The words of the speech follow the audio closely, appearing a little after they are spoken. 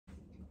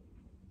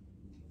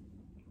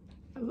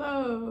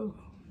Hello,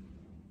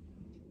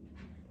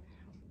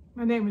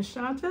 my name is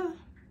Shanta.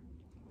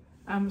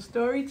 I'm a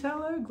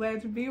storyteller,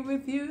 glad to be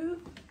with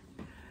you.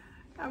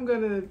 I'm going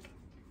to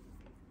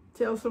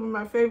tell some of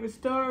my favorite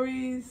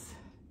stories,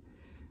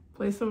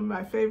 play some of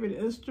my favorite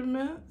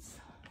instruments.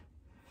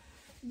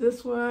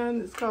 This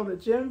one is called a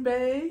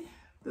djembe.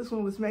 This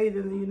one was made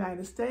in the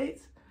United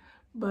States,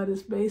 but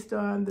it's based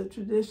on the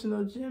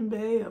traditional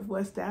djembe of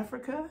West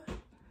Africa.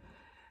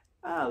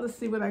 Let's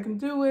see what I can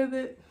do with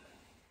it.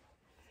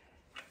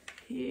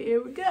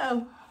 Here we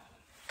go.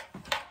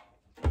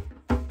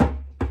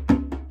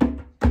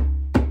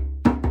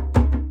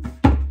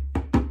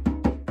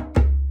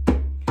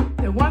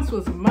 There once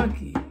was a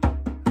monkey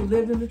who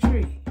lived in a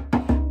tree.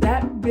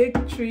 That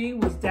big tree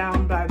was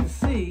down by the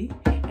sea,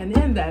 and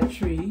in that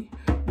tree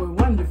were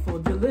wonderful,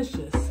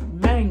 delicious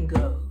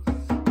mangoes.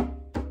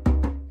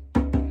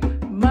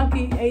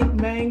 Monkey ate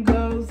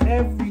mangoes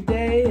every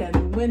day,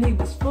 and when he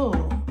was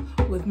full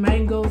with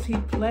mangoes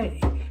he'd play,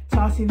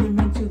 tossing them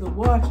into the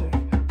water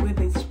where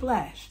they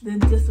splash, then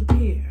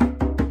disappear.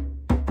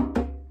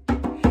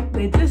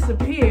 They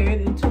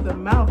disappeared into the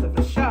mouth of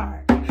a shark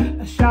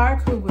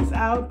who was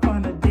out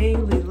on a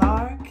daily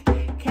lark,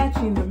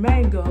 catching the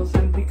mangoes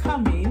and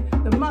becoming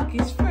the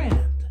monkey's friend.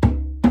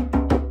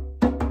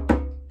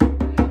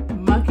 The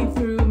monkey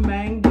threw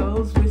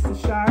mangoes which the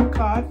shark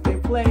caught. They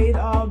played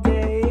all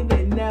day,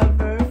 they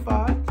never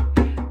fought.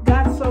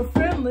 Got so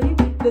friendly,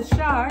 the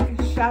shark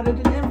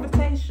shouted an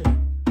invitation.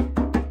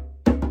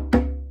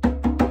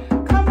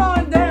 Come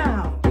on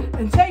down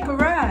and take a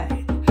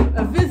ride.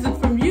 A visit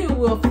from you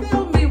will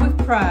fill me with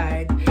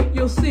pride.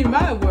 You'll see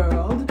my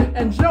world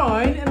and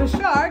join in a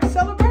shark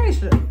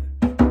celebration.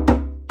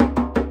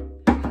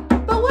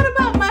 But what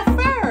about my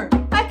fur?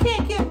 I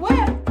can't get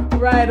wet.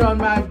 Right on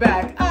my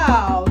back,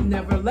 I'll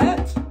never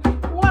let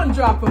one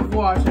drop of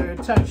water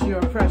touch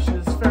your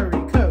precious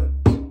furry coat.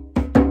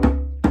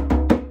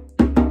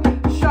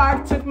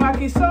 Shark took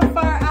monkey so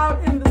far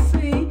out in the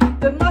sea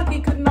that monkey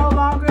could no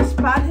longer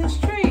spot his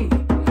tree.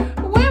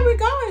 Where are we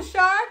going,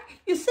 shark?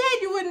 You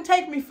said you wouldn't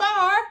take me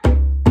far.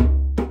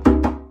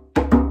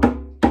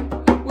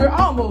 We're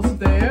almost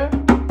there.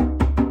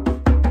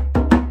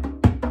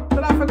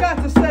 But I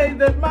forgot to say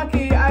that,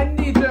 monkey, I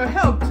need your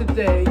help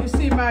today. You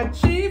see, my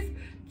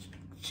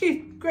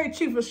great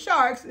chief of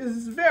sharks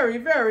is very,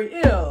 very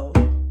ill.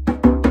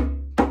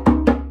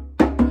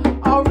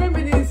 All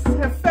remedies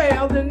have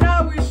failed, and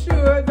now we're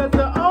sure that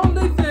the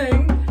only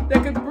thing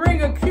that could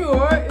bring a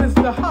cure is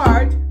the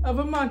heart of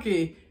a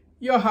monkey.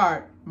 Your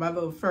heart, my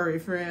little furry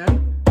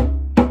friend.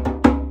 But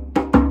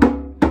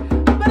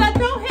I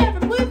don't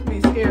have it with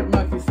me, scared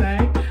monkey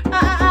sang.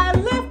 I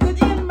left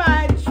it in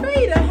my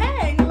tree to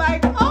hang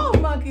like all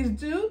monkeys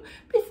do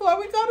before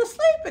we go to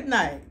sleep at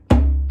night.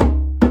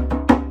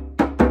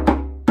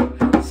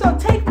 So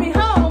take me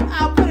home,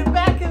 I'll put it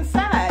back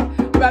inside.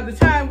 By the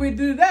time we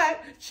do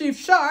that, Chief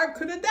Shark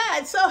could have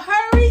died. So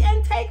hurry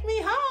and take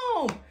me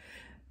home.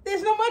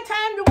 There's no more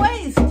time to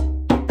waste.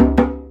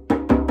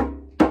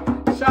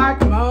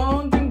 Shark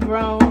moaned and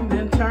groaned,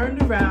 then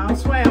turned around,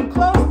 swam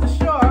close to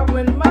shore.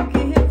 When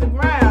monkey hit the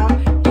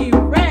ground, he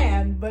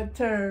ran but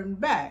turned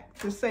back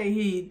to say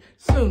he'd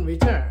soon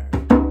return.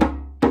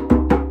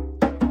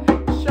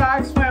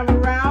 Shark swam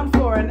around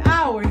for an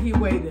hour, he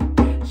waited,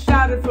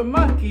 shouted for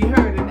monkey,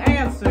 heard an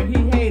answer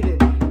he hated.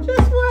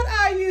 Just what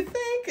are you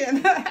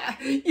thinking?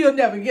 You'll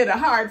never get a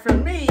heart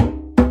from me.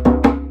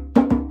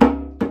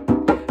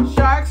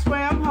 Shark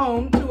swam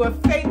home to a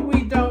fate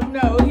we don't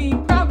know. He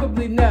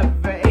probably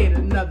never ate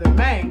another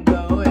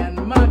mango,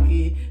 and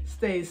monkey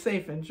stayed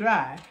safe and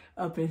dry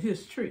up in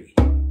his tree.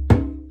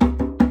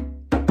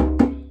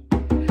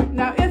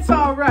 Now it's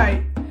all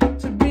right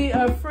to be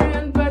a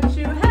friend, but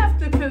you have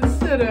to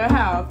consider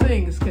how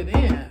things could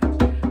end.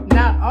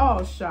 Not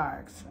all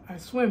sharks are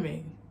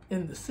swimming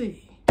in the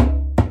sea.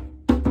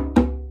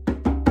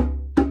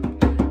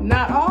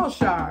 Not all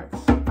sharks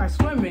are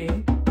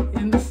swimming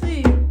in the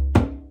sea.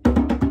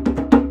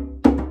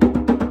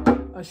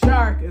 A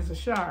shark is a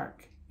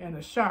shark, and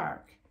a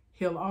shark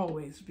he'll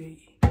always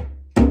be.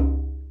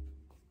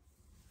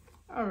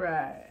 All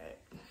right.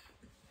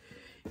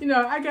 You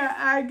know,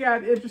 I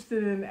got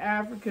interested in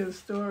African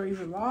stories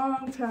a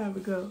long time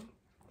ago.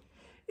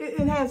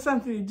 It had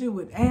something to do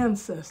with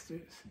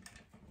ancestors.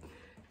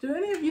 Do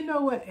any of you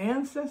know what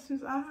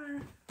ancestors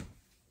are?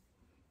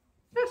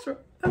 That's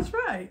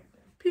right.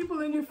 People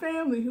in your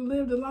family who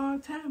lived a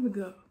long time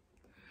ago.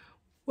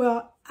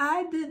 Well,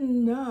 I did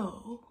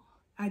not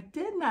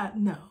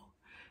know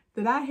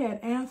that I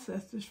had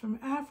ancestors from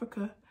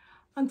Africa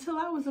until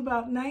I was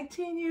about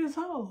 19 years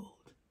old.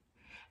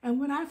 And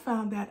when I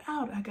found that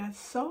out, I got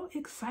so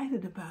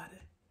excited about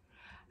it.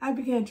 I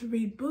began to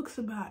read books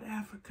about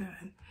Africa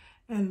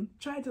and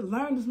tried to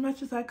learn as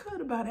much as I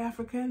could about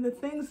Africa. And the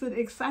things that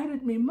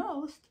excited me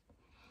most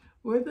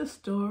were the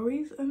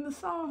stories and the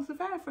songs of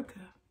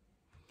Africa.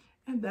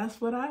 And that's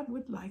what I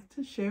would like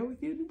to share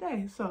with you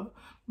today. So,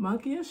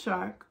 Monkey and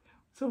Shark,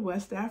 it's a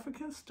West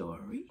African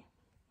story.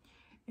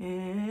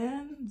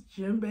 And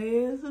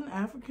djembe is an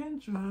African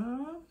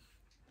drum.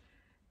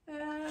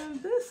 And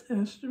And this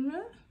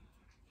instrument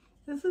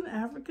is an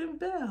African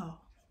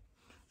bell.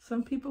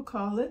 Some people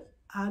call it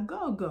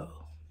agogo.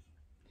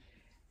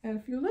 And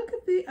if you look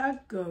at the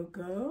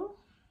agogo,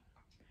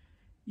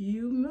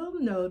 you will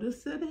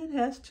notice that it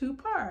has two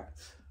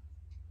parts,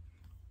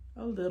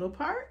 a little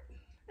part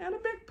and a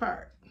big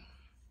part.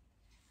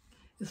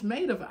 It's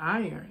made of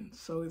iron,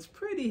 so it's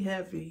pretty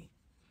heavy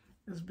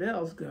as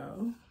bells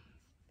go.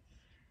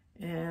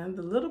 And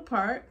the little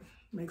part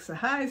makes a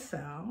high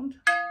sound.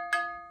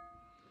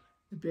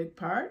 The big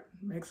part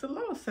makes a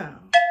low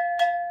sound.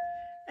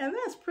 And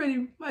that's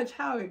pretty much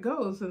how it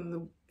goes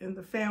in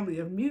the family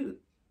of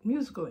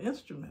musical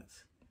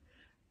instruments.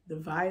 The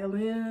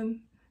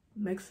violin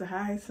makes a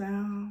high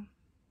sound.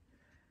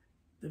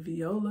 The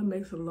viola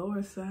makes a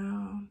lower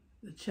sound.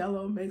 The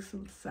cello makes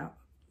a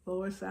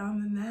lower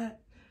sound than that.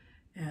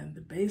 And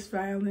the bass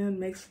violin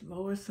makes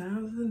lower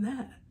sounds than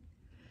that.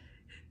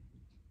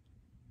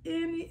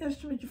 Any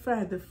instrument you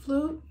find, the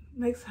flute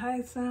makes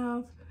high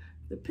sounds.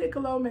 The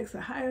piccolo makes a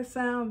higher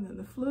sound than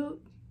the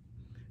flute.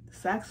 The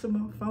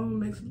saxophone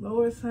makes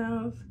lower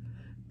sounds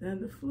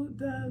than the flute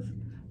does.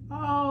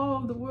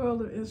 All the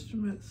world of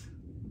instruments,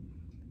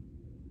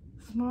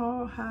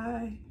 small,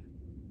 high,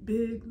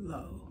 big,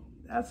 low.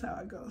 That's how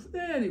it goes.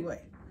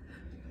 Anyway,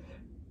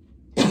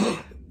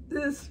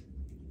 this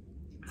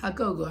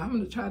agogo, I'm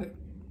going to try to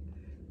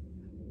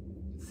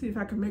see if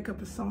I can make up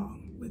a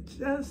song with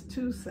just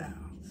two sounds.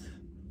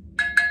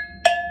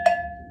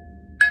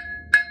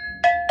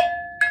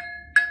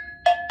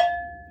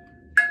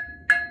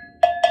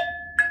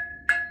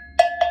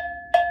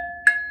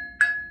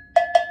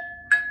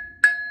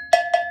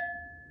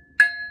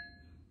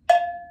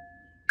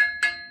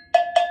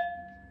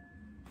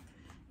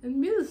 And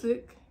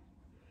music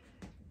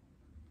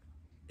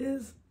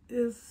is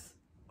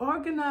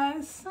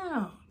organized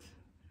sound.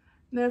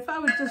 Now, if I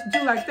would just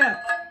do like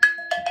that,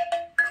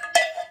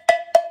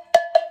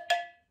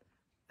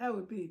 that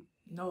would be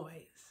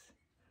noise.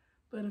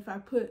 But if I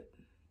put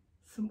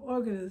some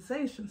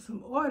organization,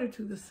 some order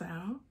to the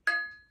sound,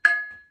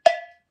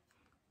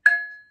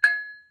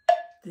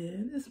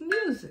 then it's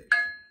music.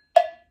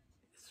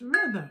 It's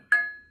rhythm.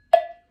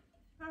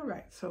 All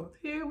right, so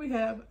here we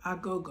have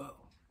agogo.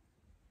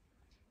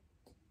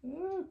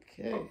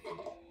 Okay.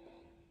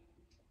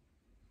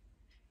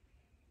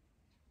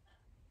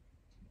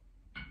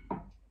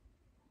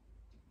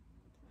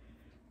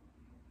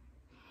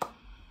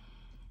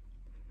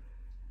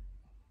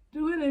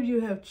 Do any of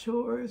you have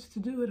chores to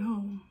do at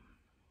home?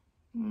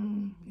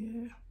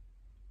 Yeah.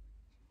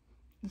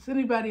 Does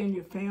anybody in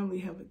your family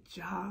have a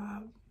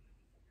job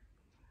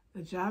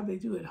they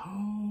do at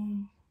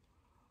home,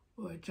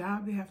 or a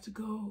job they have to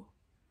go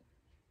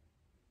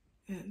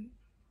and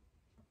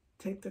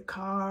take the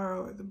car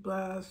or the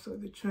bus or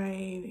the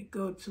train and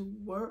go to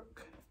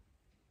work?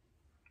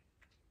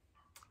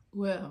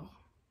 Well,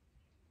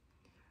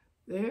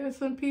 there are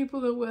some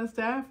people in West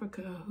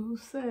Africa who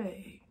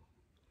say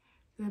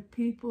that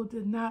people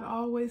did not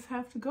always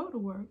have to go to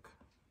work.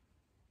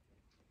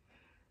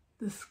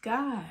 The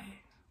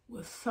sky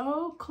was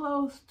so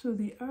close to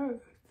the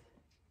earth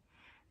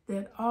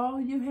that all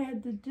you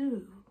had to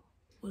do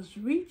was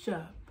reach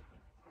up,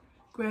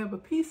 grab a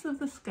piece of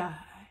the sky,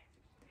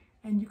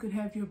 and you could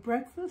have your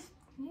breakfast,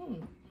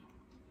 your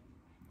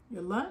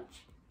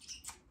lunch,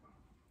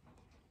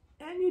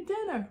 and your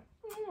dinner.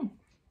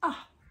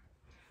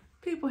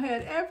 People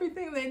had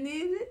everything they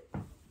needed.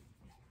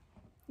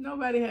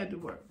 Nobody had to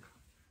work.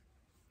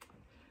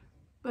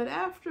 But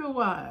after a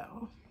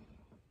while,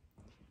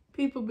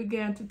 people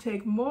began to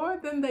take more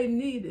than they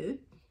needed,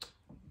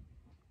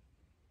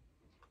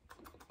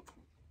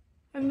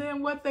 and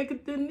then what they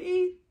didn't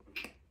eat,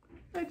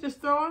 they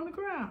just throw on the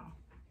ground.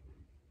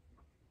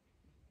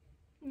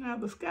 Now,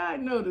 the sky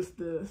noticed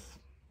this,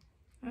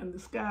 and the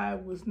sky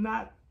was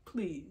not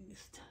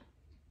pleased.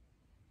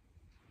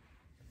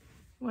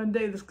 One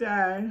day, the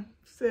sky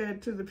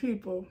said to the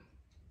people,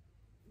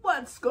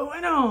 "What's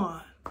going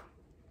on?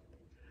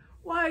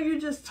 Why are you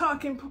just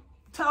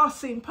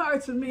tossing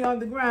parts of me on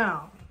the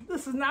ground?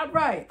 This is not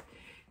right.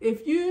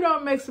 If you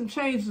don't make some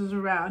changes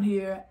around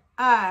here,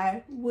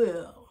 I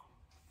will."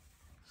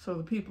 So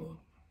the people,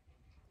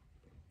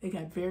 they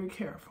got very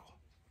careful.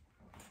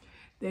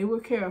 They were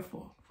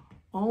careful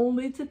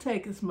only to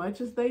take as much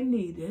as they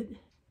needed.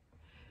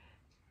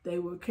 They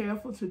were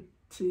careful to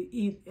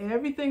eat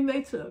everything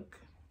they took.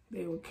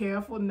 They were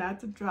careful not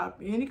to drop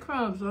any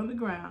crumbs on the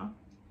ground,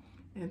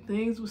 and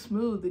things were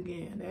smooth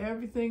again.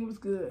 Everything was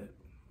good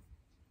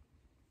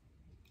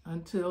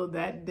until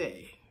that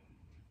day.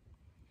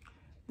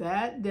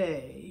 That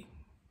day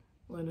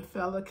when a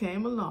fella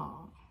came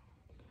along,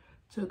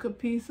 took a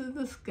piece of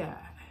the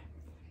sky,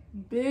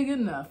 big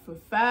enough for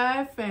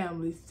 5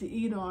 families to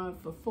eat on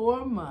for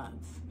 4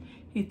 months.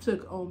 He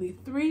took only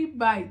 3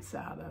 bites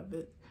out of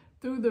it,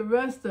 threw the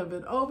rest of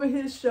it over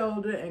his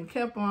shoulder, and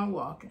kept on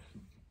walking.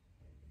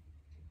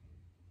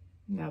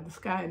 Now the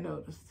sky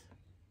noticed.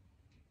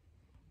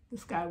 The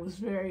sky was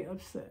very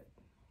upset.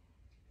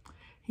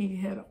 He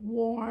had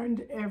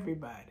warned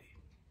everybody.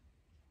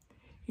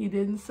 He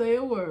didn't say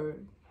a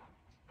word.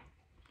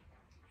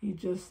 He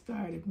just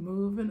started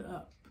moving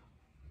up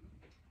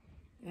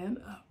and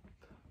up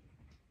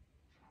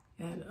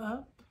and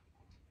up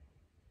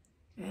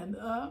and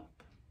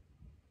up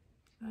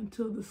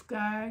until the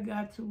sky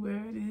got to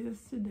where it is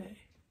today.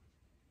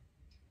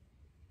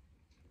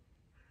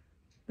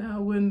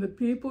 Now, when the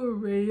people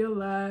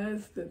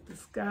realized that the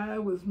sky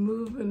was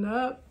moving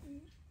up,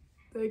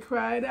 they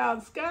cried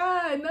out,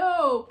 "Sky,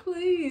 no,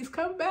 please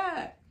come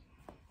back."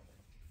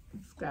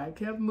 The sky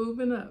kept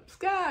moving up.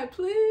 "Sky,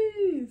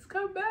 please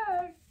come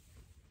back."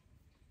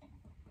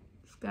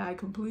 The sky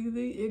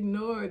completely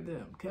ignored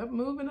them, kept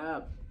moving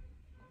up.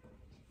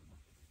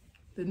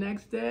 The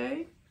next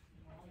day,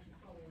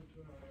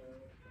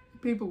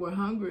 people were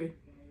hungry.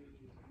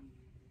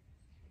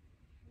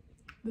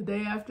 The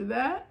day after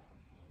that,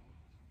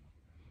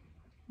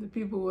 the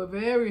people were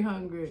very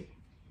hungry.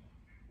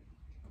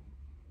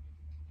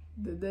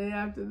 The day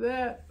after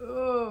that,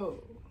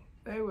 oh,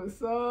 they were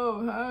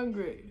so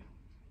hungry.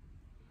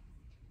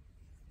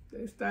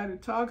 They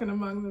started talking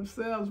among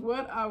themselves,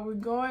 "What are we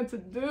going to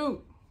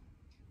do?"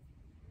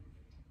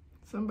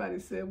 Somebody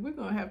said, "We're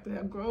going to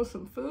have grow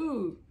some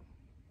food."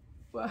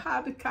 Well,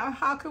 how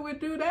can we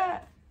do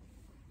that?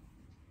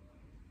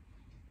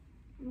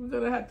 We're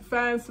going to have to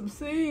find some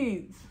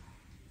seeds.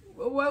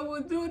 Well, what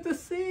will we do with the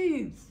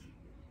seeds?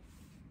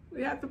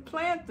 We have to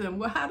plant them.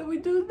 Well, how do we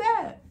do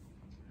that?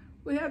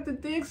 We have to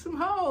dig some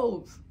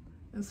holes.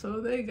 And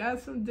so they got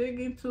some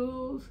digging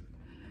tools.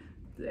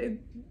 They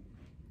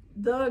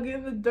dug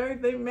in the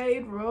dirt. They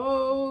made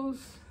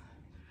rows.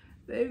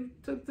 They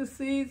took the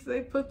seeds.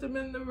 They put them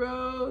in the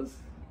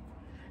rows.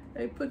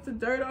 They put the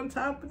dirt on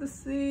top of the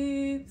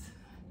seeds.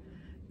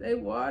 They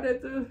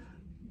watered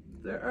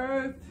the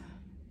earth.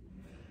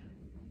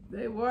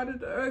 They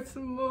watered the earth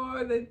some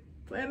more. They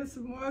planted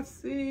some more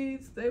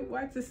seeds. They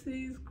watched the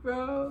seeds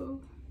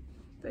grow.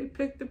 They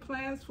picked the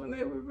plants when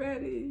they were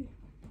ready.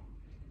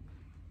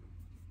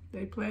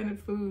 They planted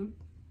food.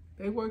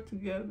 They worked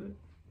together.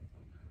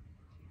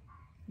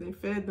 They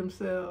fed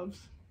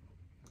themselves.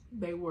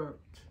 They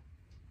worked.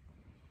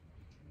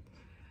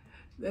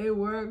 They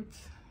worked,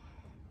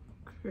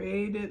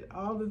 created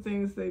all the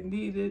things they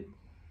needed.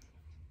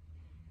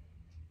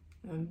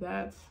 And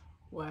that's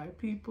why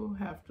people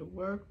have to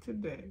work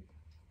today.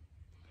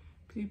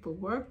 People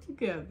work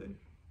together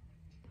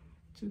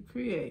to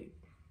create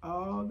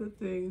all the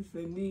things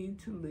they need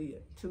to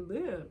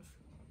live.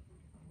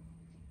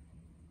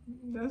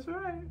 That's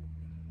right.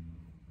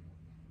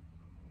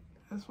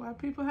 That's why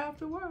people have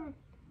to work.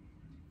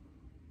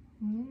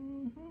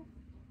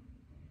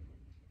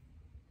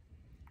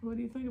 What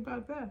do you think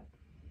about that?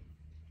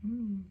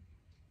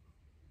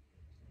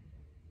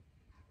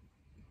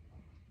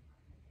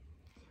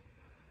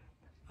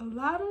 A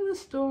lot of the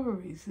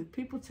stories that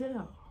people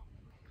tell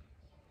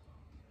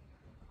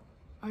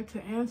are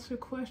to answer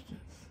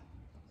questions.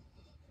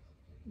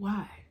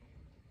 Why?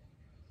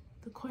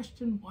 The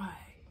question why.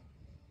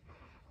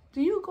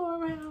 Do you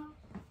go around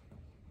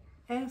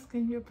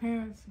asking your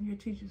parents and your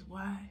teachers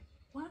why?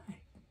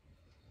 Why?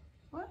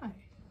 Why?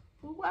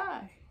 Well,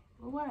 why?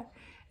 Well, why?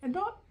 And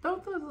don't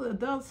those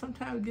adults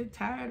sometimes get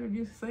tired of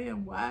you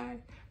saying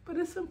why? But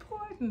it's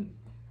important.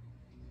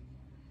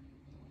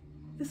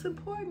 It's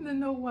important to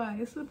know why.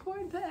 It's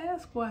important to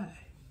ask why.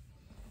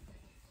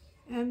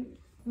 And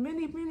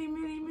many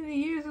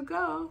years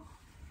ago,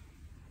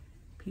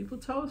 people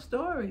told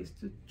stories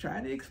to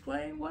try to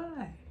explain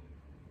why.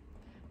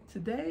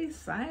 Today,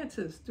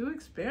 scientists do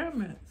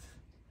experiments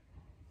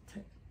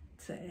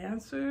to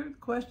answer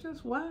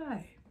questions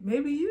why.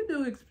 Maybe you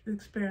do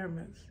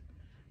experiments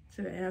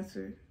to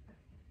answer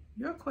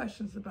your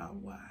questions about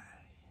why.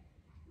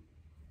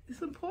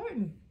 It's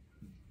important.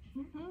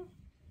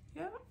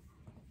 Yeah.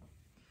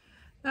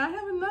 Now, I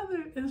have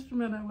another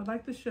instrument I would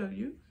like to show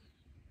you.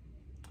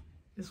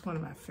 It's one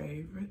of my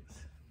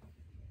favorites.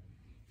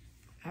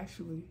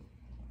 Actually,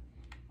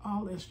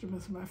 all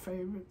instruments are my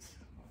favorites.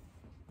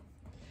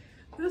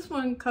 This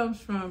one comes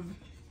from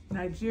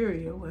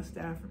Nigeria, West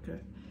Africa.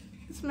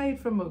 It's made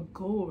from a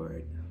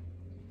gourd.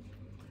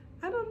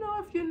 I don't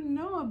know if you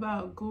know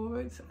about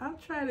gourds. I'll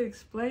try to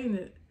explain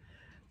it.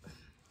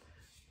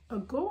 A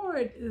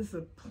gourd is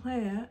a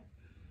plant.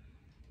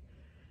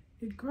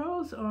 It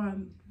grows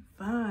on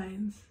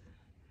vines.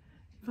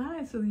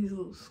 Vines are these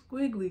little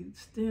squiggly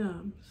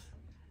stems,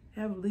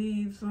 have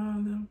leaves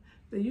on them.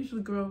 They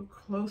usually grow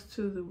close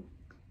to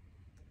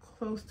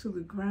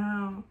the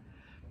ground.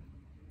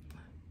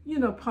 You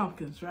know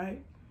pumpkins,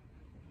 right?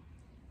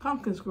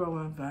 Pumpkins grow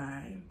on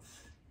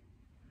vines.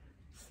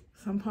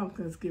 Some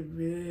pumpkins get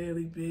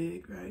really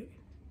big, right?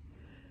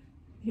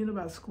 You know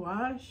about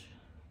squash?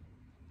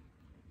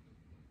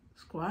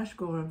 Squash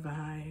grow on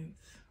vines.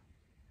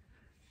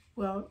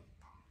 Well,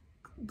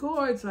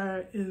 gourds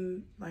are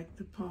in like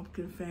the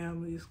pumpkin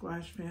family,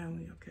 squash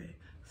family, okay?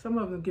 Some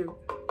of them get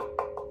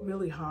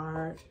really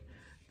hard.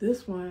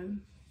 This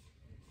one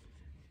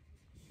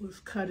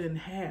was cut in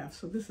half,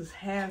 so this is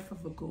half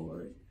of a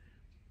gourd.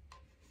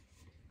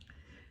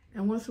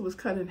 And once it was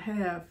cut in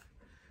half,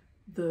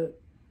 the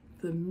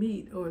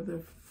meat or the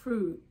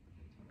fruit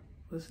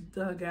was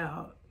dug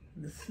out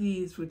The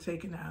seeds were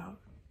taken out,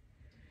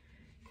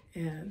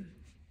 and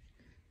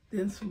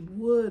then some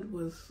wood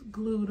was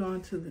glued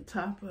onto the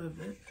top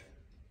of it,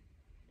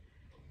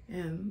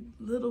 and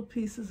little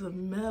pieces of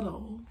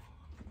metal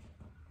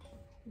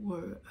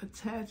were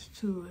attached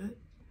to it.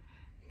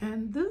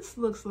 And this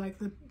looks like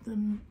the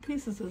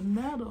pieces of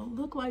metal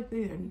look like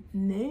they are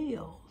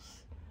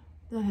nails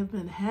that have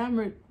been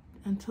hammered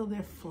until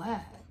they're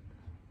flat.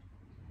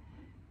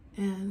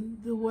 And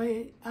the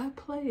way I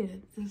play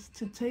it is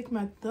to take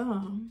my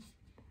thumb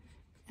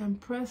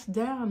and press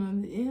down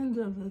on the end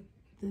of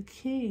the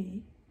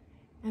key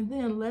and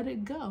then let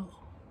it go.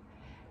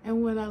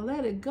 And when I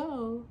let it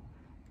go,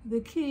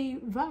 the key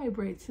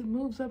vibrates, it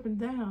moves up and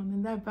down,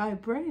 and that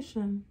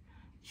vibration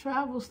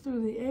travels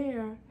through the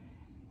air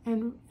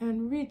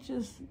and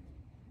reaches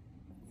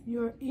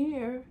your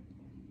ear,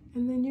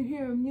 and then you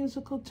hear a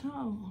musical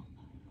tone.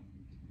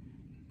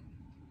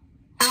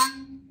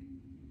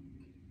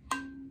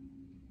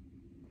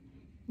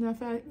 Now,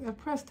 if I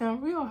press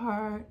down real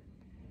hard,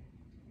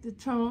 the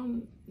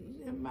tone,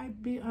 it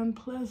might be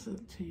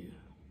unpleasant to you.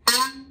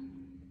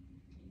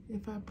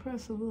 If I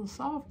press a little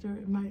softer,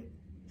 it might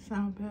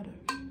sound better.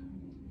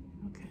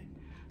 Okay,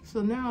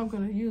 so now I'm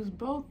going to use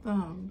both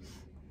thumbs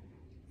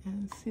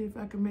and see if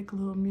I can make a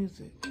little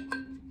music.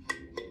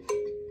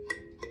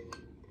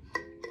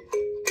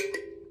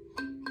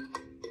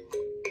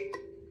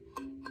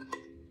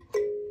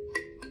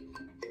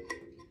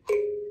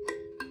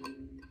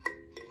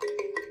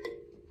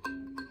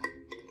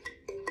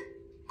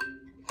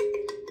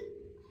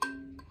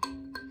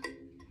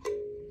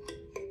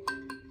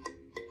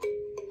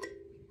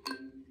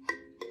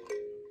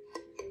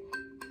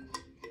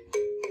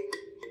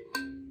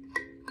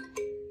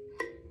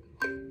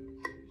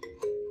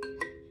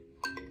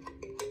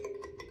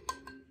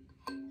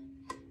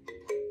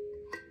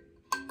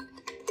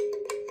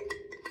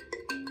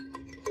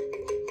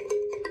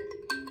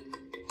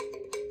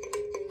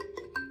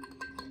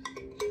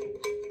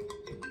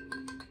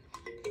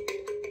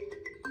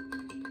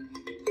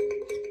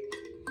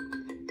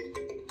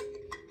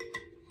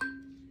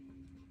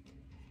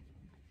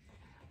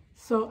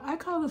 So I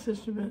call this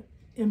instrument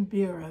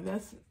mbira.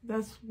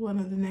 That's one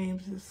of the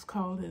names it's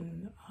called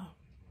in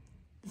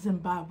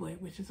Zimbabwe,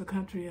 which is a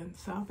country in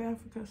South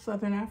Africa,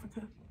 Southern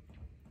Africa.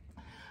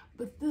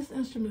 But this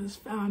instrument is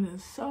found in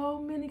so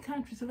many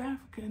countries of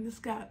Africa, and it's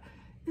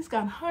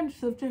got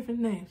hundreds of different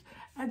names.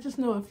 I just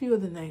know a few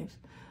of the names.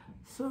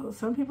 So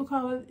some people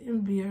call it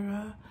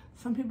mbira,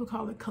 some people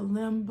call it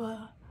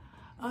kalimba,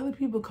 other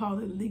people call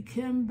it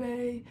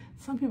likembe,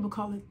 some people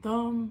call it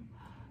thumb.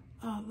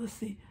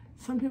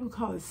 Some people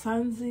call it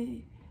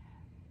sanzi.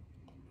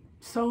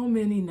 So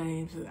many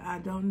names, and I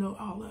don't know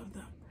all of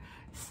them.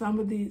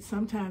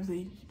 Sometimes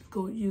they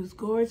use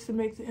gourds to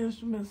make the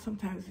instruments.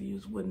 Sometimes they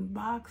use wooden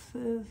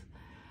boxes.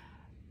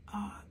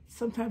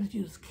 Sometimes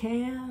use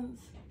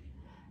cans.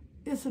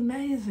 It's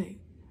amazing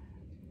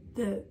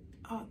that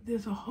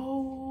there's a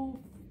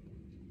whole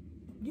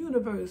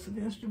universe of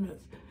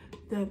instruments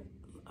that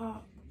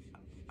are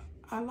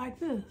like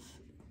this.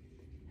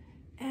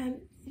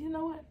 And you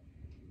know what?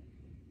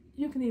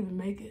 You can even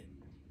make it.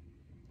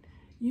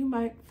 You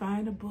might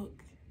find a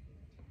book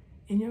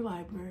in your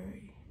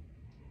library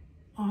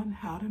on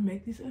how to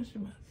make these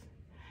instruments.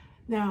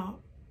 Now,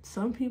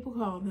 some people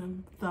call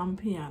them thumb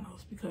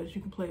pianos because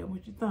you can play them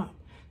with your thumb.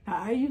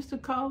 Now, I used to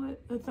call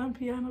it a thumb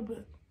piano,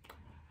 but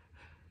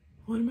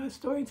one of my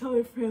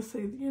storyteller friends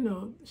said, you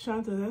know,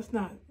 Shanta, that's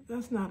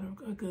not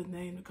a good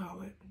name to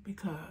call it,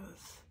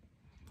 because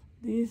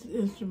these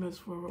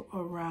instruments were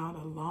around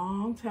a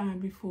long time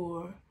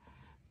before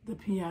the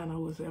piano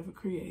was ever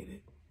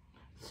created.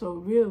 So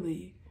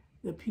really,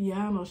 the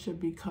piano should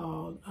be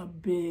called a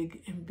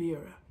big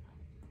mbira,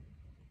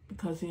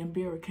 because the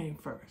mbira came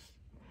first.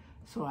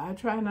 So I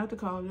try not to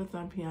call it a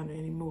thumb piano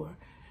anymore,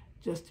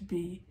 just to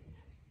be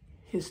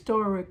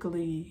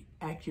historically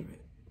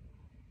accurate.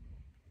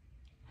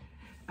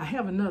 I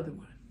have another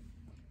one.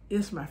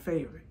 It's my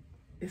favorite.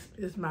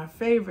 It's my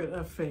favorite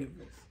of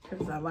favorites,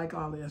 because I like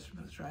all the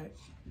instruments, right?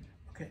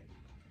 Okay,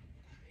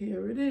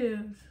 here it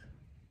is.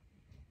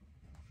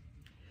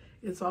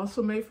 It's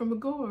also made from a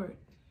gourd.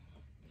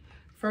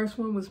 First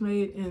one was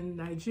made in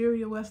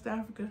Nigeria, West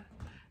Africa.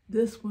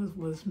 This one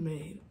was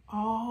made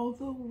all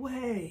the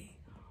way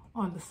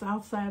on the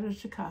south side of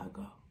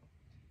Chicago.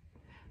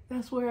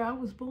 That's where I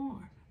was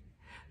born.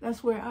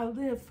 That's where I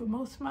lived for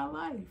most of my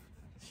life.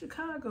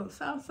 Chicago,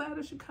 south side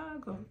of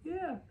Chicago,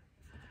 yeah.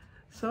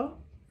 So,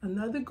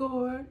 another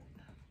gourd,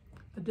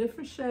 a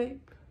different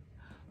shape,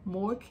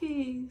 more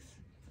keys.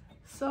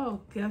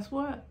 So, guess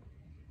what?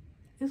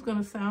 It's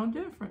gonna sound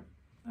different.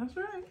 That's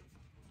right.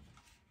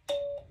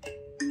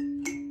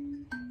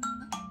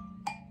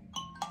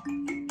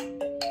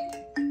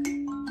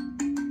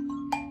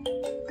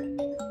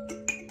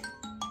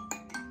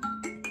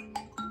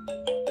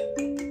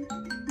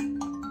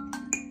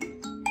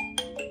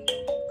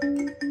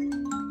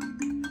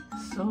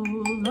 So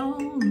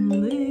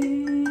lonely.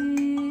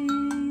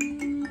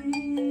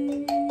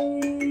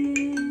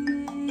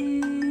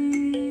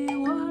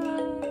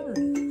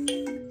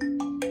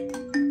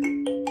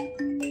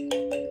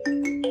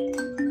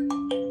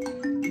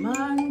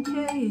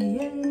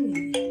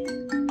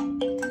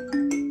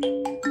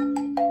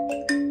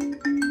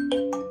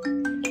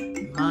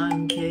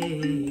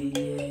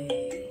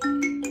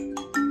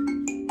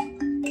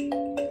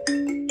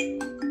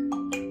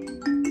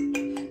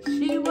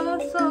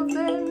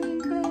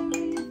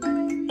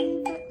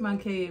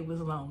 K.A. was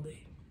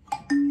lonely.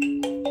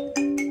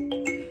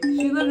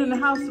 She lived in a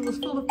house that was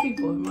full of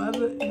people. Her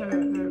mother,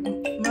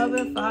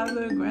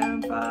 father,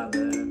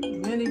 grandfather,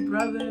 many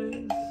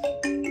brothers.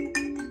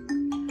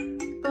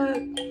 But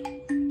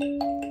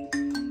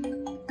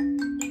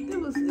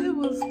it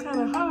was kind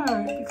of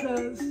hard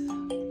because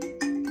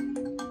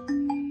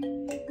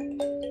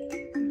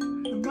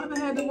her mother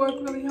had to work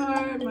really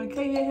hard. My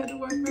K.A. had to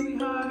work really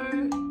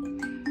hard.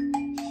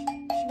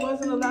 She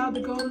wasn't allowed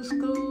to go to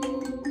school,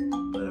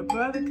 but her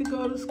brother could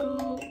go to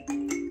school.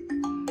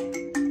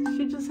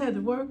 She just had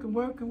to work and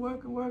work and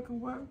work and work and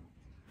work.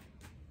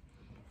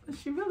 But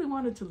she really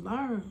wanted to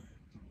learn.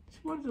 She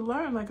wanted to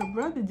learn like her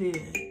brother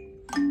did.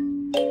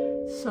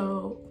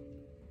 So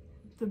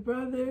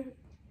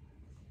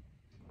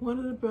one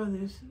of the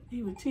brothers,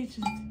 he would teach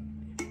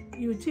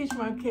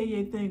my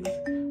K.A. things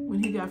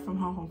when he got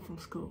home from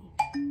school.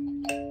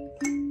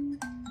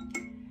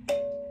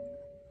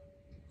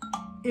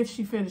 If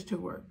she finished her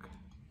work.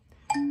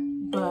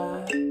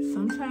 But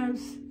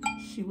sometimes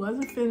she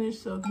wasn't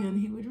finished, so then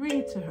he would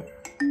read to her.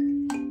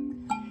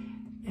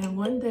 And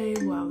one day,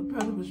 while the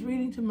brother was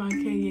reading to my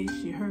K.A.,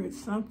 she heard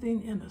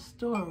something in a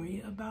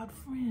story about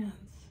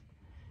friends.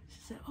 She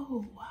said,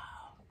 "Oh,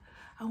 wow,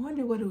 I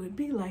wonder what it would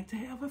be like to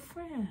have a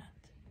friend."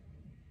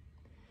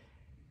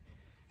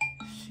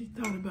 She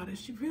thought about it.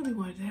 She really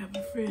wanted to have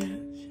a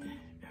friend.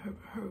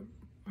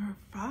 Her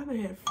father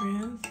had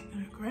friends,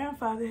 and her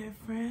grandfather had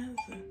friends,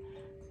 and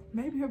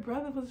maybe her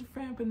brother was a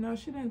friend, but no,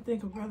 she didn't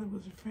think her brother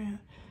was a friend.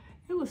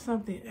 It was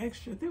something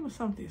extra. There was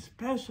something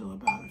special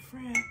about a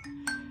friend.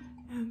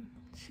 And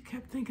she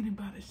kept thinking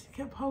about it. She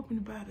kept hoping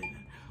about it.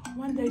 And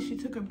one day she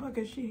took her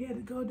bucket. She had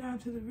to go down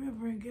to the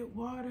river and get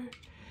water.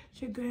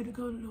 She had to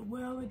go to the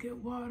well and get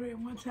water.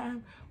 And one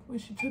time when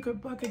she took her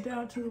bucket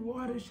down to the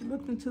water, she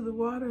looked into the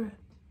water.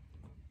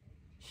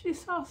 She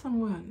saw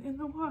someone in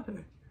the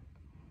water.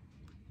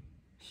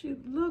 She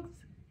looked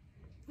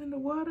in the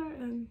water,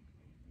 and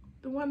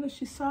the one that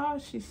she saw,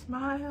 she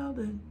smiled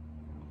and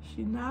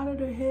she nodded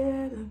her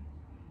head,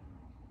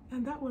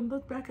 and that one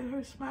looked back at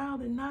her,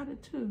 smiled and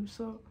nodded too.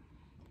 So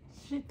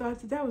she thought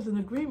that was an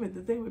agreement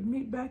that they would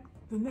meet back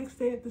the next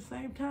day at the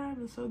same time,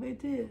 and so they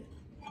did.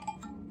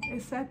 They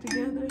sat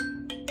together,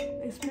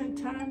 they spent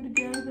time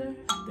together,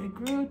 they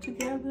grew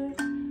together,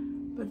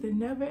 but they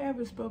never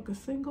ever spoke a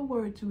single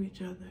word to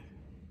each other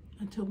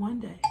until one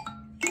day.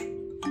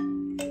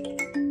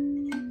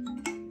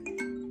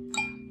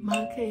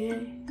 My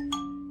K.A.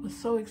 was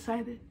so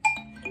excited,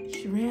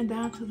 she ran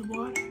down to the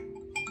water.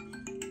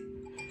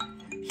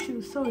 She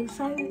was so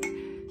excited,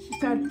 she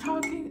started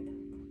talking,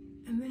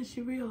 and then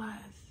she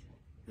realized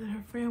that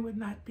her friend would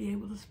not be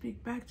able to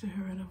speak back to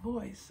her in a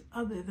voice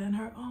other than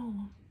her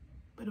own.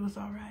 But it was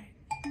all right,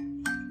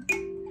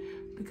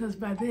 because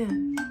by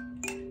then,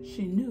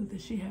 she knew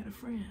that she had a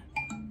friend.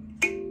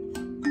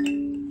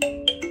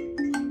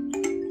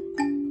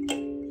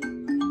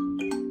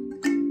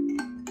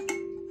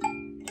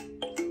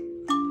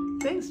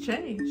 Things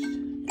changed.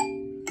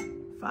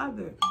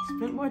 Father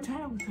spent more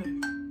time with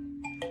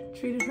her,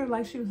 treated her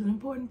like she was an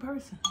important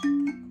person.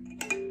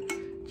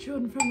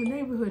 Children from the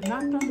neighborhood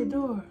knocked on the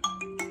door,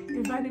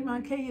 inviting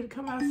my K.A. to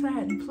come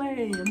outside and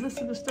play and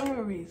listen to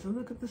stories and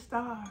look at the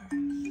stars.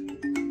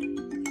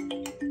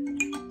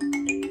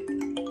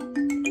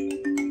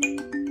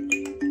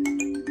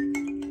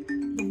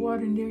 The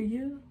water near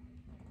you,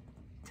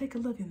 take a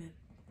look in it.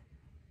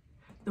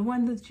 The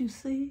one that you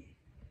see,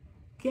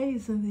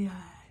 gaze in the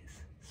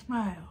eyes,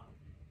 smile,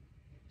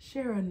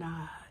 share a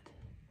nod,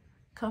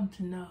 come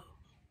to know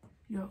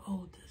your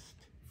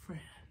oldest friend.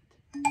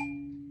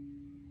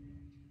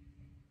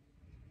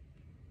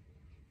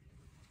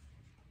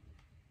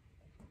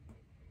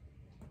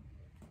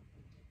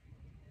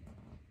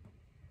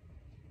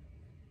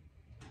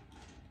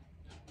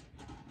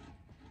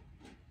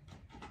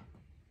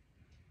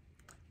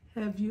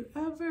 Have you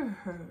ever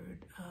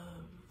heard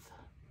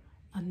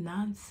of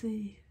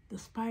Anansi the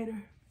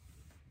spider?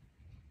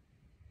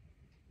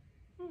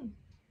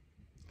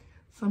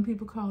 Some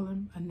people call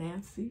him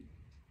Anansi.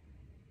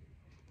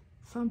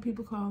 Some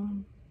people call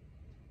him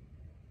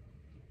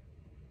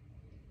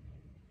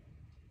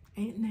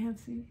Aunt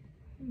Nancy.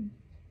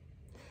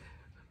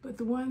 But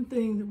the one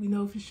thing that we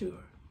know for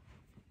sure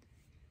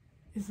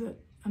is that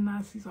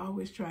Anansi's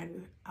always trying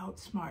to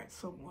outsmart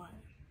someone.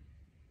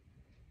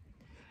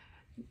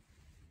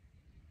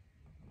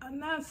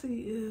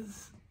 Anansi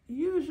is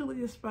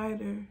usually a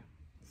spider.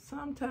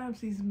 Sometimes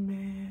he's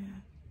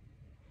mad.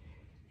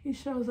 He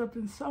shows up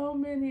in so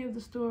many of the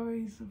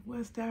stories of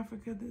West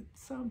Africa that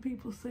some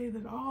people say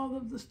that all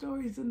of the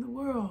stories in the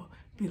world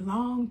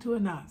belong to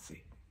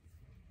Anansi.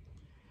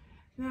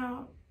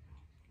 Now,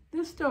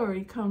 this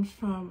story comes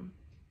from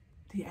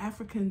the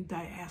African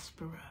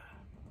diaspora.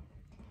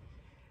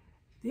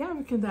 The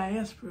African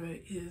diaspora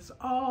is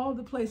all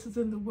the places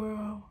in the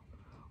world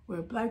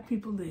where Black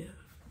people live.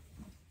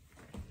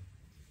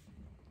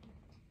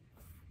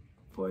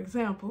 For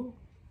example,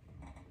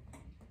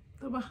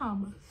 the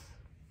Bahamas.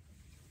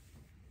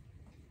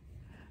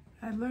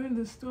 I learned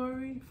the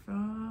story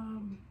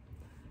from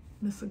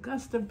Miss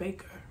Augusta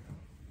Baker.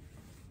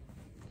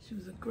 She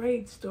was a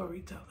great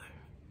storyteller.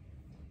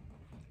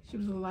 She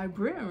was a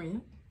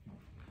librarian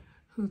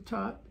who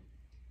taught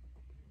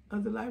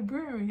other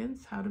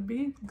librarians how to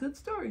be good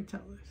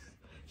storytellers.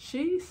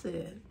 She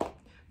said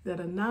that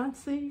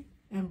Anansi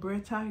and Brer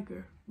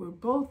Tiger were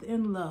both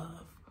in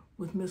love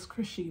with Miss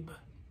Krashiba.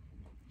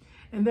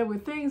 And there were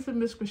things that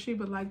Miss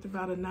Krashiba liked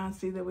about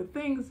Anansi. There were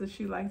things that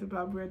she liked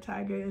about Brer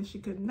Tiger, and she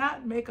could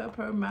not make up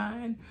her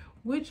mind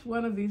which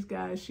one of these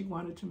guys she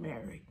wanted to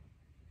marry.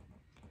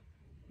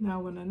 Now,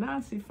 when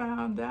Anansi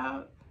found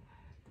out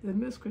that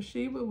Miss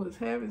Krashiba was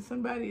having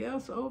somebody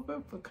else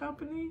over for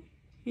company,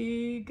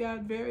 he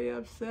got very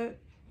upset.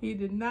 He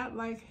did not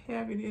like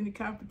having any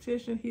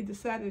competition. He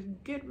decided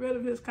to get rid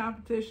of his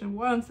competition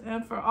once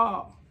and for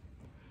all.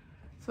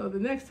 So the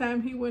next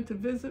time he went to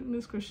visit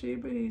Miss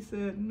Krashiba, he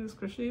said, Miss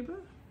Krashiba,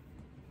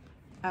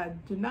 I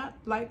do not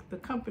like the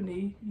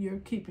company you're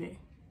keeping.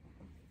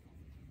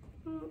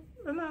 Well,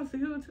 Anansi,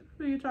 who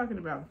are you talking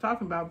about? I'm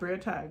talking about Brer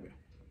Tiger.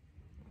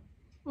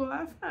 Well,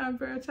 I find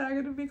Brer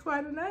Tiger to be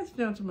quite a nice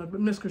gentleman,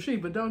 but Miss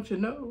Krashiba, don't you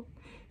know,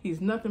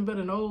 he's nothing but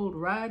an old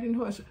riding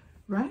horse.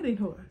 Riding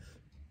horse?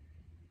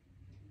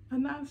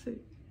 Anansi,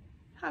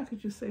 how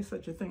could you say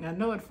such a thing? I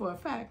know it for a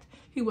fact.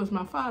 He was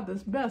my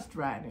father's best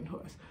riding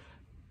horse.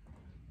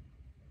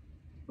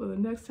 Well, the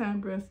next time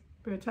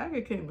Brer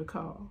Tiger came to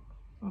call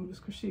on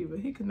Miss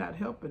Krashiba, he could not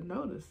help but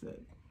notice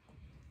that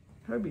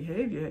her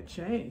behavior had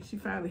changed. She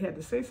finally had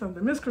to say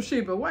something. Miss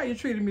Krashiba, why are you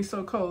treating me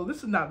so cold?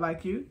 This is not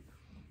like you.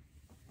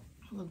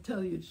 I'll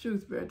tell you the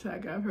truth, Brer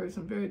Tiger. I've heard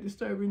some very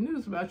disturbing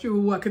news about you.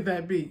 Well, what could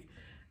that be?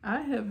 I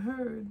have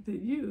heard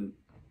that you,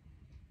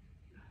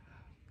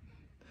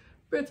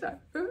 Brer Tiger,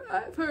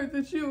 I've heard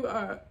that you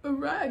are a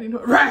riding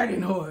horse.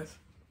 Riding horse?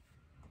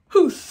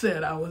 Who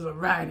said I was a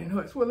riding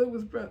horse? Well, it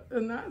was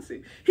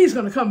Anansi. He's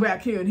going to come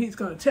back here and he's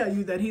going to tell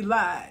you that he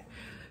lied.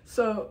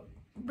 So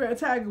Brer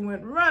Tiger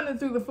went running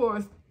through the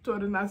forest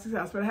toward Anansi's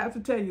house. But I have to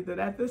tell you that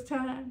at this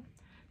time,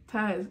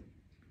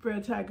 Brer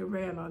Tiger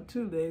ran on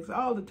two legs.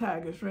 All the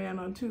tigers ran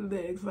on two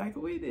legs like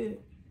we did,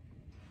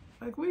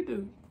 like we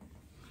do.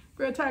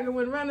 Brer Tiger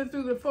went running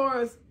through the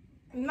forest,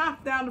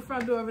 knocked down the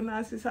front door of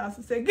Anansi's house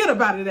and said, get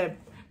up out of that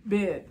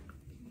bed.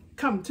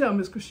 Come tell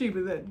Miss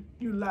Krashiba that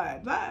you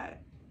lied. Lied?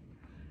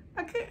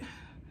 I can't.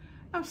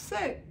 I'm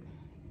sick.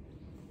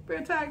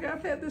 Brer Tiger,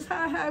 I've had this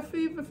high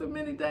fever for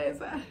many days.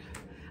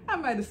 I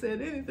might have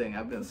said anything.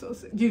 I've been so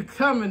sick. You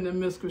coming to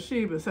Miss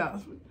Krashiba's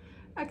house.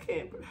 I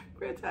can't.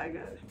 Brer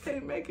Tiger, I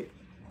can't make it.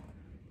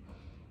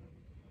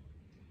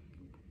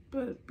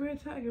 But Brer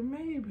Tiger,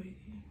 maybe,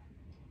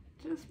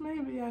 just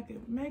maybe I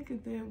could make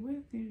it there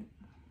with you.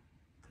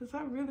 Because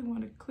I really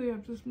want to clear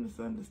up this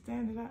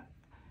misunderstanding.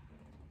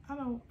 I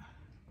don't,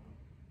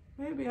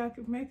 maybe I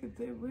could make it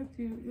there with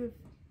you if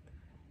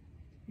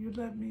you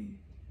let me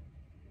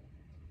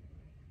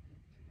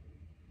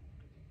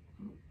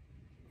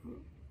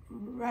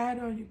ride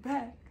on your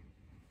back.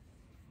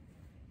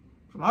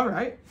 All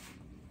right.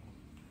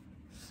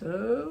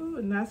 So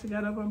Anansi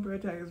got up on Brer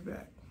Tiger's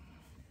back.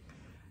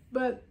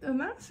 But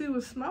Anansi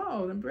was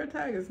small and Brer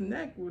Tiger's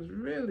neck was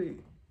really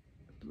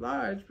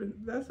large, but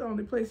that's the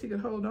only place he could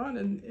hold on,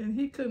 and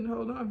he couldn't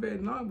hold on very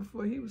long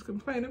before he was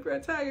complaining, Brer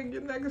Tiger,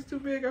 your neck is too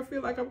big, I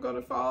feel like I'm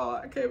gonna fall,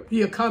 I can't.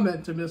 You're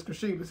coming to Miss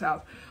Krashiba's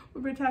house.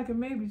 Well, Brer Tiger,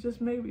 maybe, just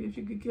maybe, if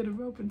you could get a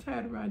rope and tie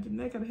it around your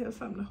neck, I'd have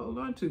something to hold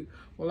on to.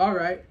 Well, all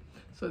right.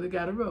 So they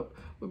got a rope.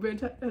 Well,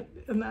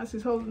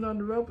 Anansi's holding on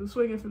the rope and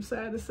swinging from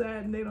side to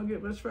side, and they don't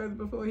get much further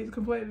before he's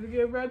complaining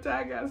again. Brer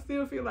Tiger, I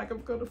still feel like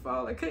I'm gonna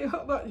fall, I can't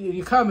hold on.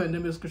 You're coming to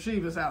Miss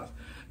Krashiba's house.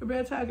 But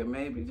Brer Tiger,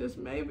 maybe, just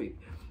maybe,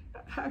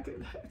 I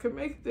could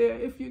make it there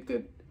if you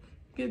could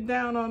get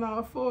down on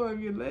all four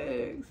of your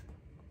legs.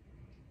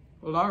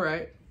 Well, all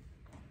right.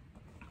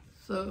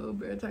 So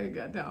Brer Tiger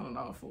got down on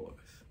all fours.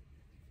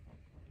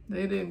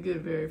 They didn't get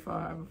very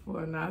far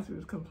before Anansi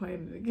was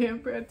complaining again.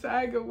 Brer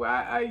Tiger,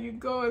 why are you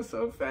going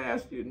so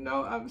fast? You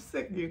know I'm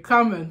sick. You're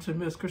coming to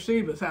Miss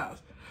Krashiba's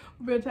house.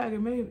 Brer Tiger,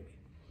 maybe,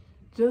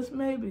 just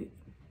maybe,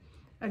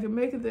 I can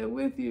make it there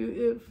with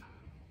you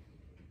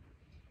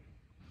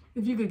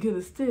if you could get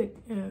a stick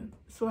and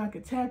so I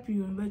could tap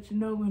you and let you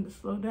know when to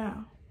slow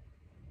down.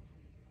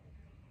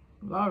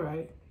 Well, all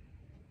right.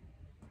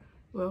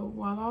 Well,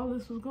 while all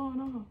this was going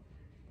on,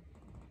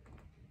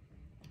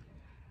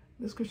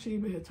 Miss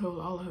Krashiba had told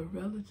all of her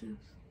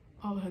relatives,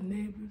 all of her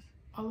neighbors,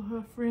 all of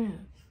her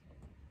friends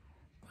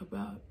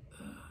about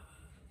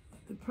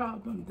the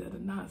problem that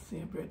Anansi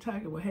and Brer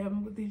Tiger were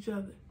having with each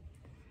other.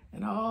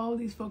 And all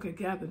these folk had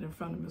gathered in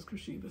front of Miss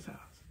Krashiba's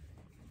house.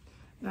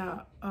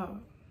 Now,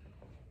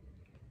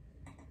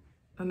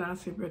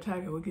 Anansi and Brer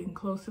Tiger were getting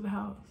close to the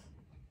house.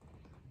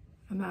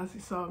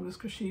 Anansi saw Miss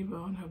Krashiba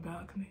on her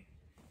balcony.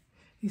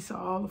 He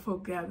saw all the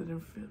folk gathered in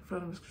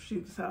front of Miss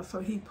Krashiba's house, so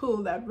he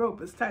pulled that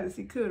rope as tight as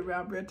he could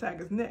around Brer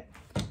Tiger's neck.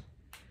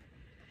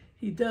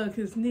 He dug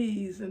his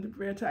knees into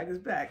Brer Tiger's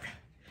back.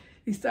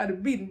 He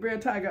started beating Brer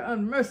Tiger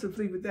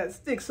unmercifully with that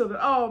stick so that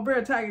all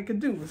Brer Tiger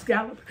could do was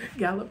gallop,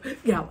 gallop,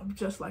 gallop,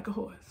 just like a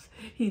horse.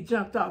 He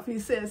jumped off. He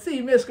said,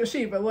 see, Miss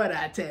Krashiba, what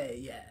I tell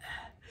ya?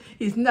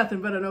 He's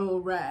nothing but an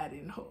old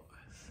riding horse.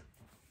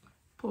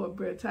 Poor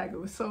Bred Tiger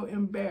was so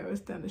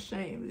embarrassed and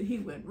ashamed that he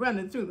went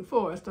running through the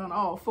forest on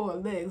all four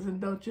legs, and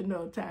don't you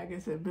know,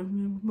 tigers have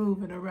been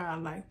moving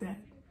around like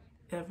that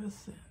ever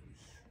since.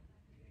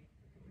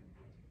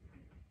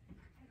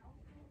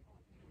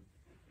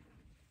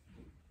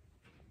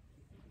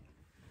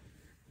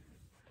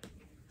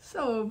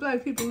 So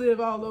black people live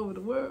all over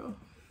the world.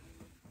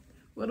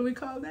 What do we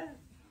call that?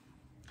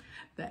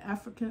 The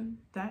African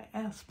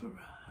diaspora.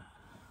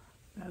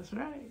 That's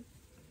right.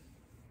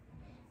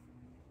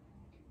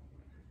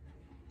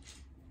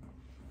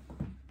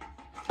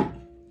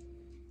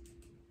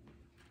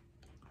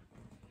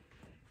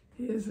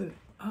 Here's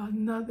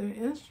another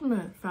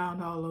instrument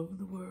found all over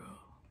the world.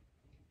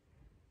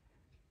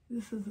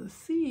 This is a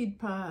seed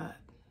pod.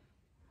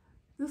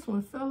 This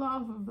one fell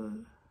off of a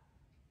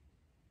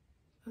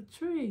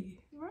tree.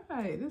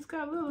 Right, it's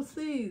got little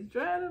seeds,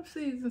 dried up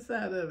seeds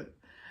inside of it.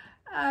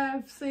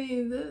 I've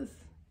seen this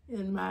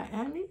in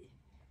Miami.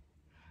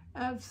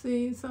 I've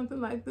seen something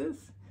like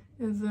this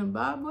in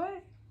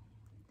Zimbabwe.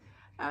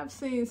 I've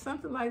seen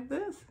something like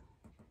this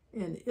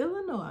in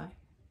Illinois.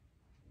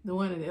 The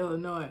one in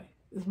Illinois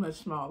is much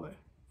smaller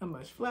and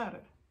much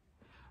flatter.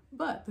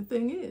 But the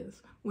thing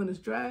is, when it's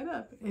dried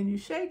up and you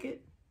shake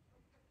it,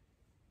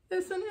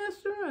 it's an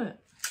instrument.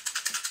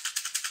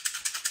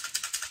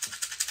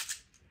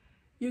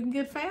 You can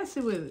get fancy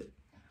with it.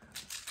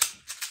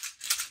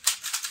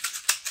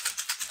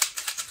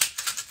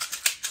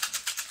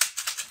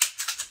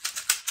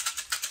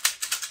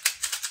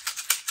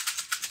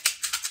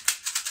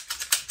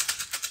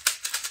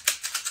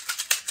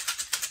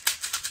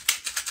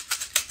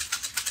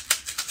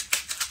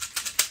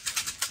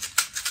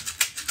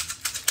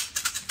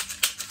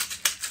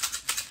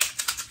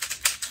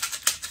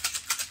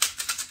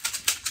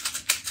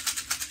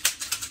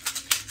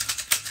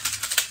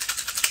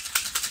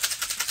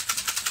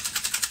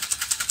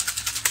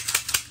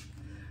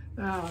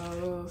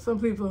 Some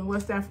people in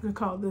West Africa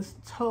call this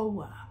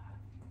toa.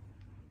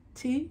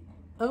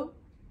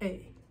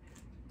 T-O-A.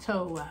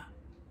 Toa.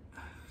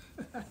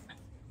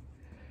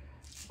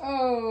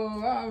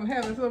 Oh, I'm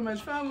having so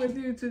much fun with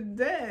you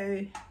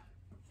today.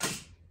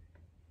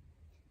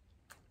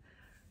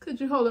 Could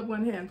you hold up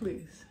one hand,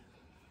 please?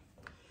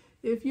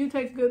 If you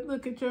take a good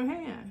look at your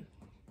hand,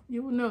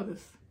 you will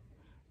notice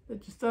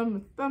that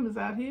your thumb is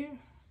out here,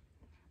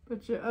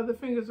 but your other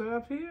fingers are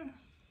up here.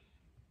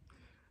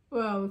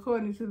 Well,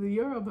 according to the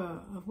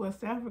Yoruba of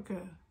West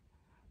Africa,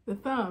 the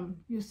thumb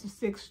used to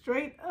stick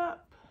straight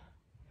up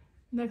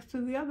next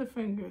to the other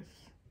fingers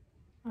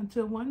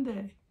until one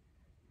day,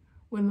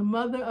 when the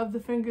mother of the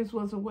fingers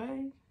was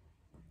away,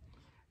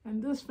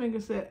 and this finger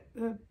said,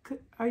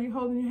 are you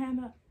holding your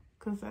hand up?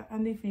 Because I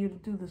need for you to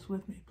do this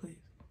with me, please.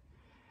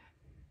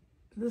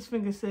 This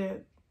finger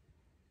said,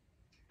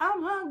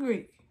 I'm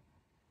hungry.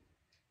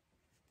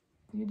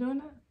 You doing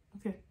that?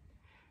 Okay.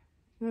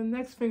 And the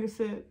next finger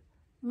said,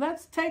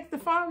 let's take the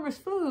farmer's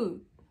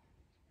food.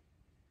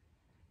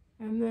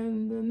 And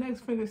then the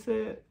next finger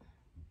said,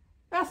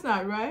 that's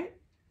not right.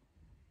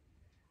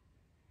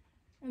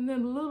 And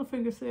then the little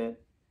finger said,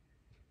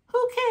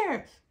 who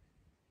cares?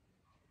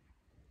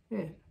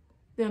 Yeah.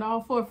 Then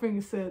all four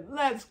fingers said,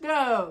 let's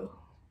go.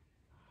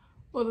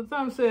 Well, the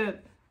thumb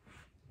said,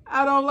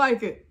 I don't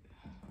like it.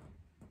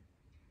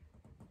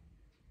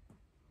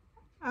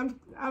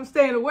 I'm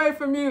staying away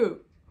from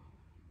you.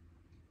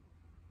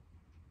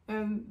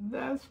 And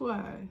that's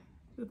why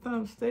the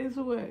thumb stays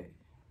away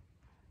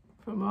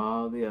from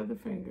all the other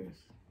fingers.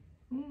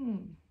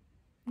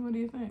 What do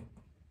you think?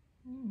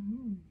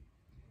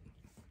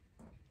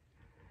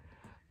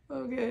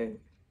 Okay.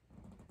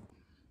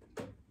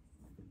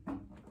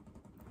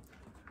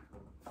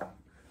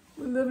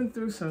 We're living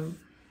through some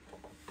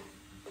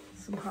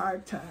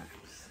hard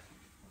times.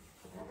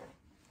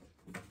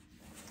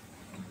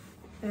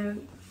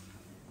 And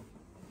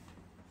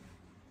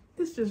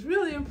it's just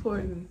really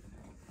important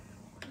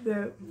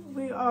that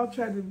we all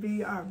try to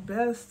be our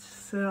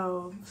best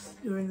selves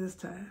during this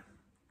time.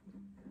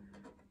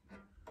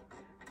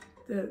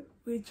 That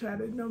we try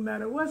to, no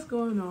matter what's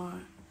going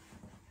on,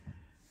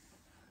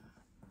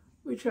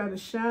 we try to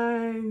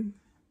shine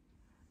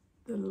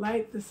the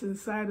light that's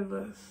inside of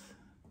us,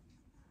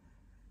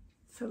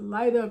 to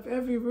light up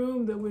every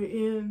room that we're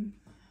in.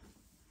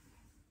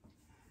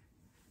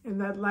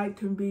 And that light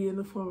can be in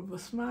the form of a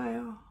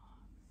smile.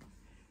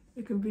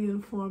 It can be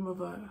in the form of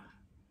a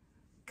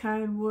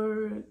kind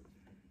word,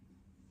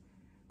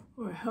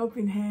 or a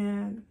helping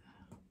hand,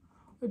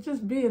 or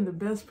just being the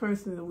best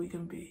person that we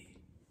can be.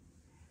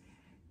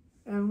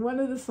 And one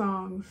of the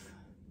songs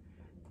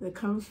that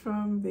comes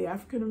from the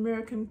African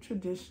American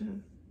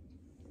tradition,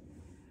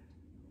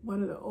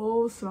 one of the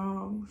old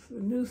songs,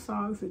 the new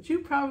songs that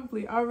you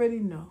probably already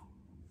know,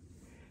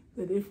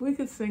 that if we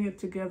could sing it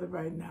together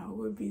right now, it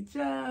would be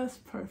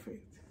just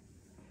perfect,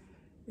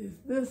 is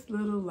This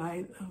Little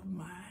Light of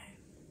Mine.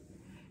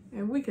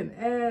 And we can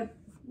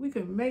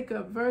make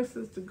up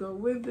verses to go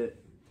with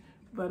it,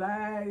 but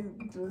I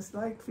just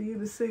like for you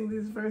to sing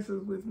these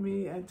verses with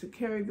me and to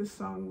carry this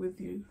song with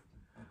you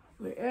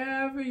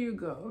wherever you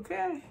go,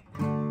 okay?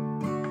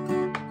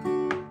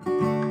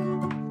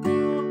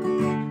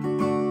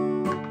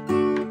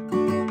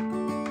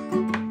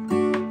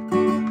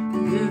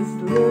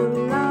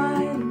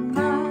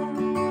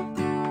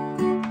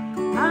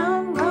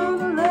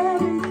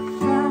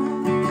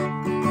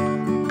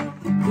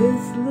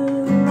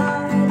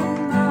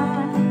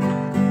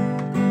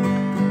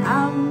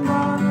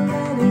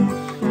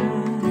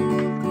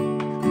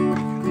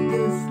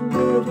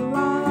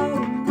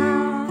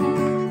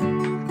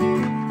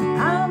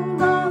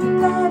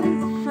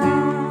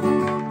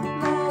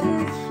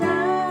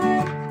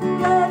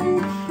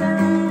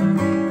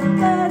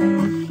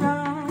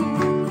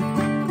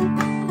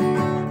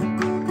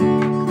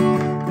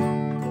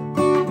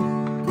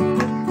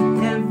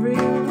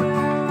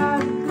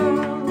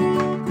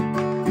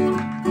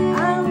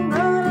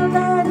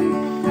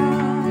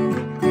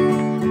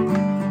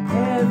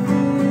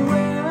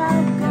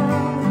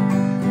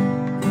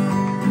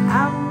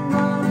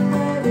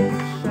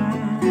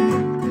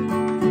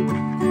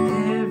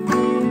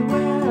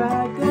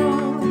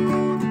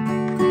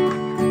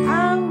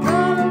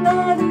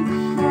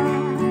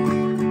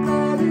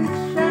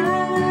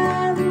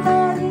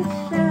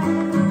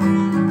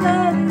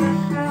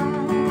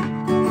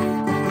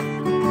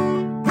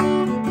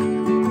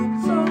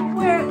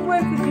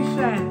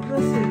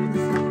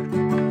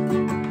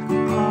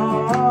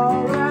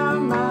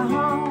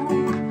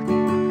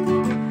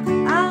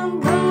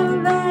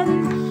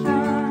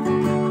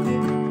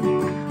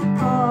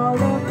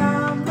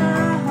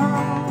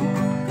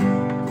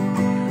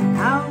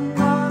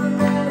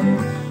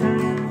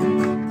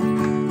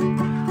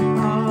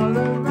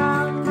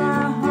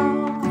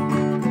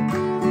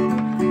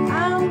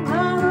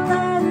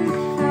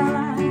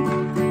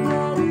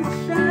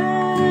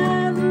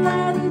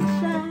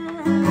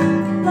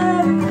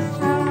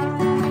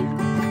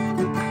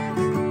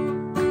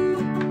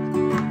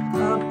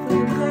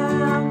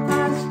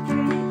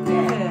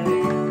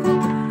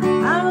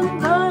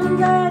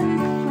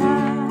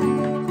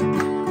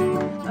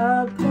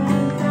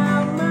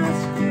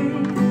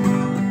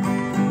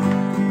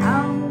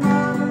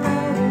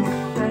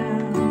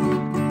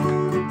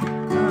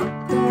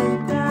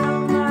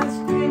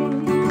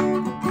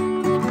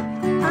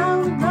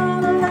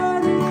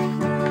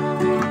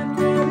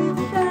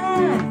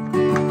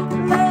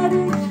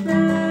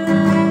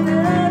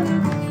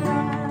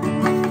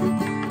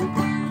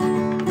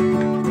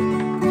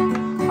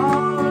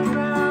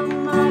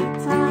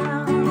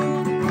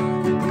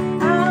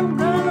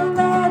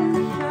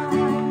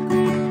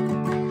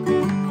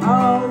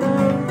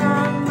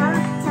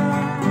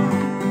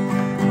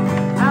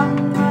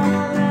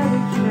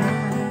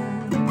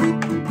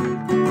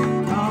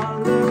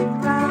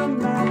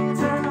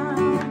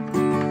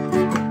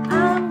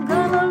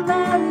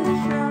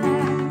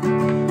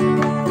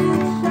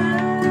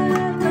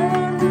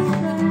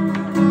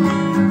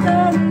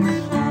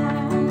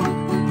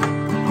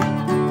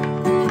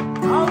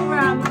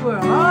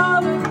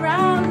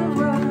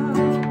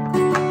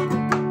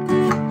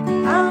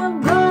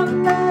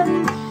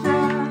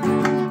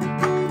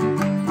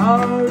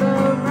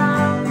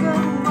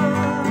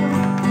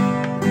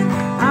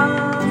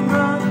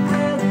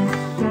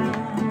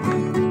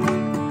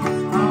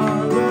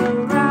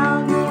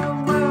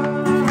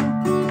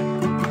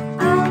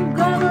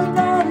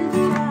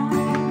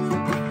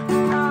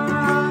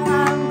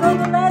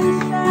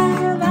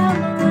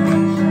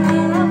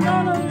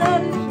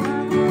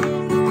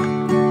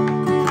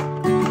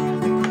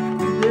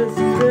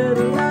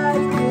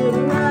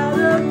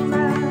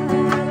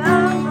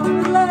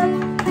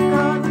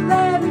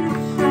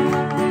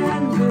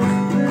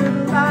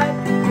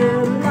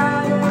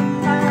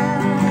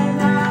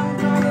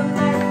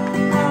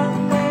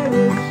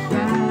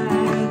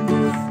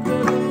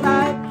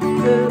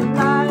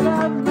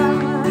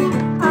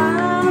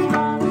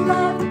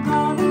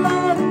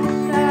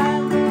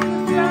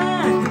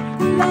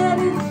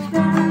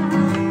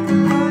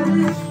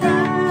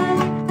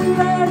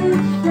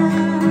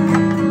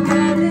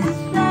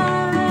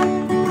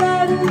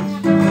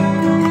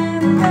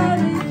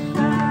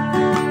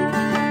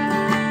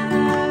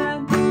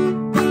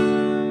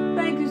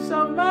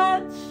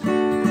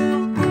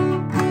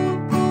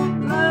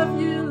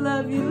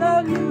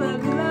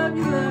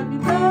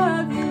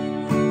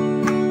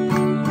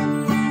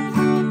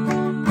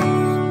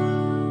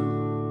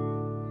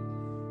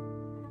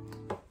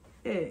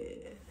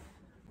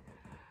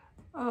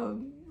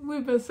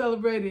 we've been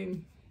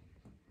celebrating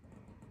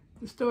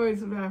the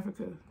stories of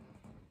Africa.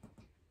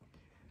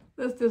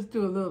 Let's just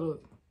do a little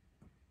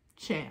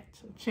chant.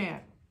 A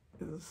chant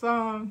is a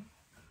song,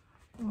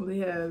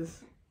 only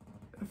has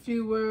a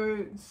few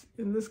words.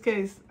 In this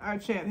case, our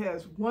chant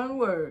has one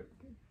word,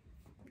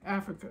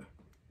 Africa.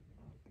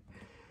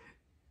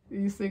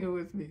 You sing it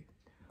with me.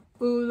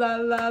 Ooh la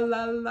la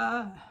la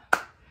la,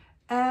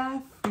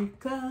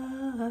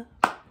 Africa.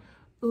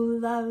 Ooh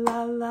la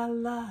la la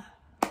la,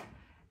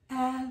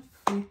 Africa.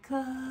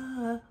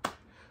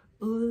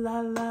 Ooh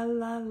la la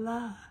la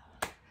la,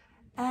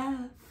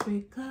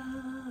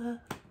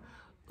 Africa.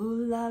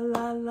 Ooh la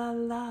la la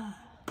la,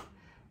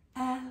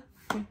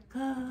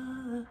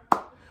 Africa.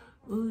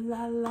 Ooh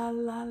la la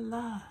la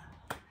la,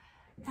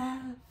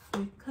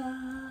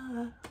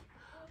 Africa.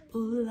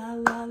 Ooh la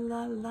la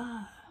la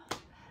la,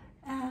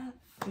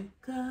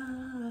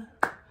 Africa.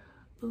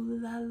 Ooh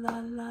la la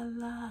la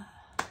la,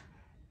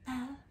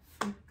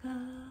 Africa.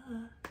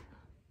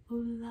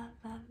 Ooh la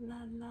la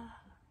la la,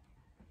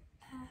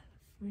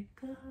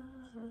 Africa.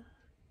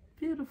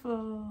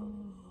 Beautiful.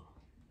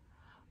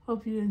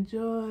 Hope you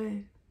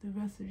enjoy the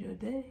rest of your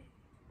day,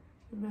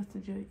 the rest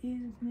of your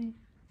evening.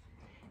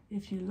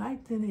 If you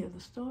liked any of the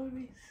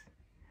stories,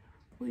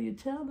 will you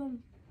tell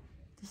them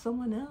to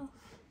someone else?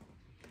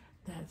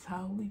 That's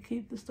how we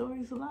keep the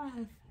stories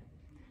alive.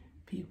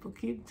 People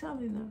keep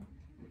telling them.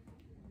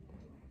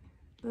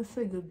 Let's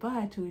say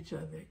goodbye to each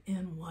other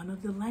in one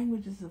of the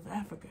languages of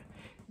Africa.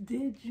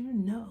 Did you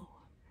know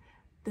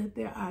that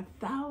there are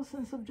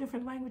thousands of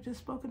different languages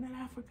spoken in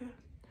Africa?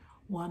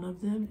 One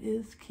of them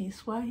is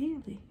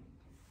Kiswahili.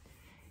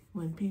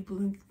 When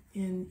people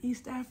in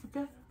East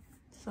Africa,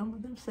 some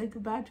of them say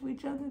goodbye to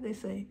each other, they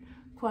say,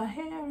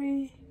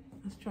 Kwaheri.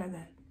 Let's try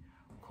that.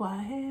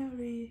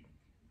 Kwaheri.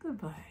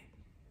 Goodbye.